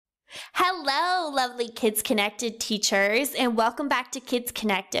Hello, lovely Kids Connected teachers, and welcome back to Kids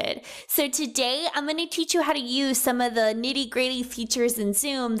Connected. So today I'm going to teach you how to use some of the nitty-gritty features in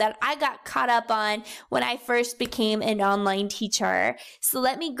Zoom that I got caught up on when I first became an online teacher. So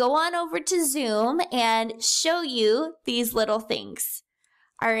let me go on over to Zoom and show you these little things.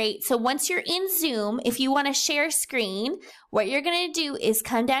 All right, so once you're in Zoom, if you want to share screen, what you're going to do is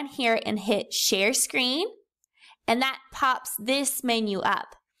come down here and hit Share Screen, and that pops this menu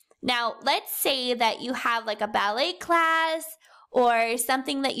up. Now, let's say that you have like a ballet class or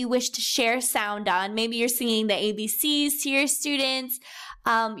something that you wish to share sound on. Maybe you're singing the ABCs to your students.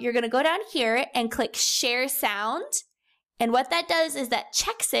 You're going to go down here and click Share Sound. And what that does is that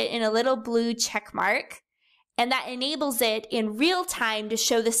checks it in a little blue check mark. And that enables it in real time to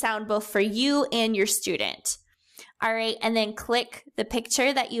show the sound both for you and your student. All right, and then click the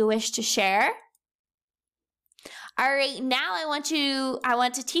picture that you wish to share. All right, now I want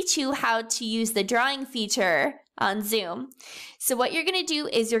to teach you how to use the drawing feature on Zoom. So what you're going to do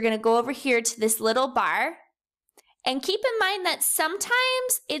is you're going to go over here to this little bar. And keep in mind that sometimes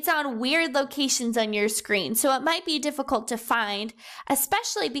it's on weird locations on your screen, so it might be difficult to find,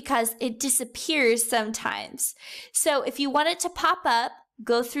 especially because it disappears sometimes. So if you want it to pop up,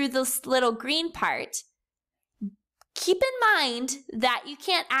 go through this little green part. Keep in mind that you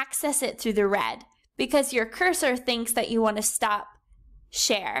can't access it through the red because your cursor thinks that you want to stop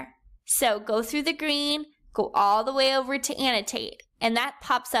share. So go through the green, go all the way over to annotate, and that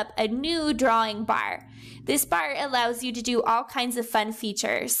pops up a new drawing bar. This bar allows you to do all kinds of fun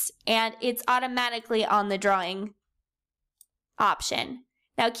features, and it's automatically on the drawing option.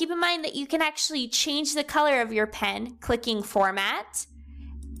 Now keep in mind that you can actually change the color of your pen clicking Format.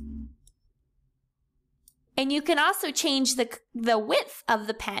 And you can also change the width of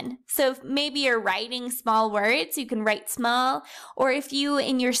the pen. So if maybe you're writing small words, you can write small. Or if you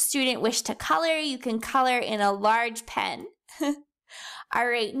and your student wish to color, you can color in a large pen. All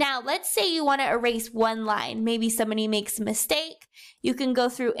right, now let's say you want to erase one line. Maybe somebody makes a mistake. You can go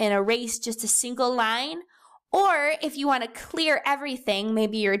through and erase just a single line. Or if you want to clear everything,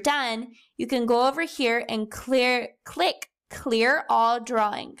 maybe you're done, you can go over here and click Clear All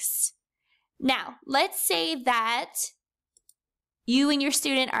Drawings. Now, let's say that you and your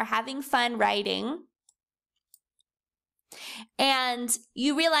student are having fun writing, and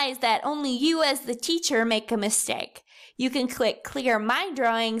you realize that only you as the teacher make a mistake. You can click Clear My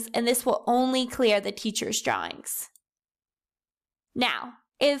Drawings, and this will only clear the teacher's drawings. Now,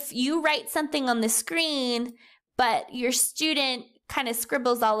 if you write something on the screen, but your student kind of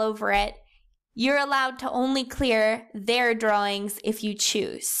scribbles all over it, you're allowed to only clear their drawings if you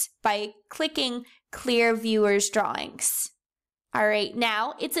choose by clicking Clear Viewer's Drawings. All right,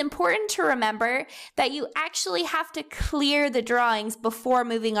 now it's important to remember that you actually have to clear the drawings before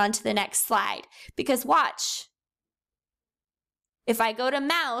moving on to the next slide. Because watch, if I go to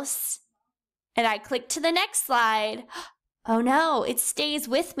mouse and I click to the next slide, oh no, it stays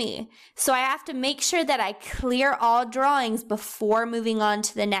with me. So I have to make sure that I clear all drawings before moving on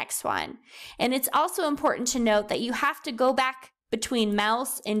to the next one. And it's also important to note that you have to go back between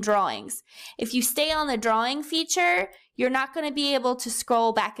mouse and drawings. If you stay on the drawing feature, you're not going to be able to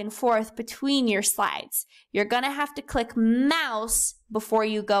scroll back and forth between your slides. You're going to have to click mouse before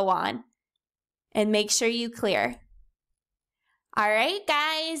you go on. And make sure you clear. All right,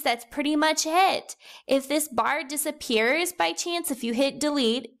 guys, that's pretty much it. If this bar disappears by chance, if you hit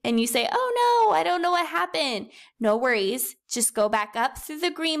delete and you say, oh no, I don't know what happened, no worries. Just go back up through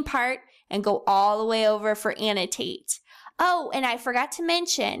the green part and go all the way over for annotate. Oh, and I forgot to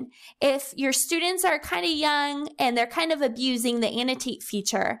mention, if your students are kind of young and they're kind of abusing the annotate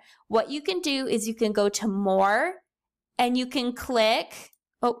feature, what you can do is you can go to more and you can click,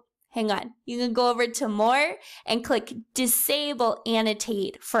 hang on. You can go over to more and click Disable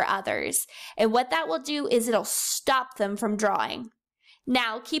Annotate for others. And what that will do is it'll stop them from drawing.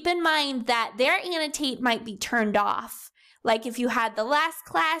 Now, keep in mind that their annotate might be turned off. Like if you had the last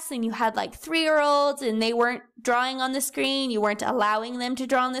class and you had like 3-year-olds and they weren't drawing on the screen, you weren't allowing them to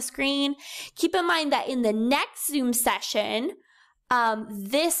draw on the screen. Keep in mind that in the next Zoom session,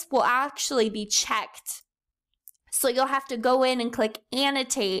 this will actually be checked. So you'll have to go in and click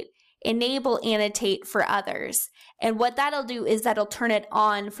Annotate, Enable Annotate for others. And what that'll do is that'll turn it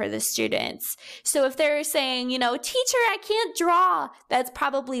on for the students. So if they're saying, you know, teacher, I can't draw, that's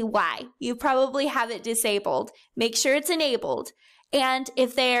probably why. You probably have it disabled. Make sure it's enabled. And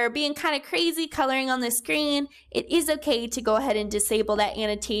if they're being kind of crazy coloring on the screen, it is okay to go ahead and disable that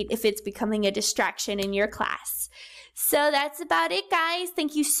annotate if it's becoming a distraction in your class. So that's about it, guys.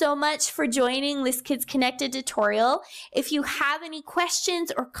 Thank you so much for joining this Kids Connected tutorial. If you have any questions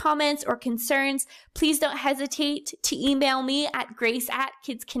or comments or concerns, please don't hesitate to email me at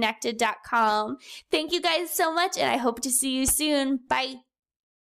grace@kidsconnected.com. Thank you guys so much, and I hope to see you soon. Bye.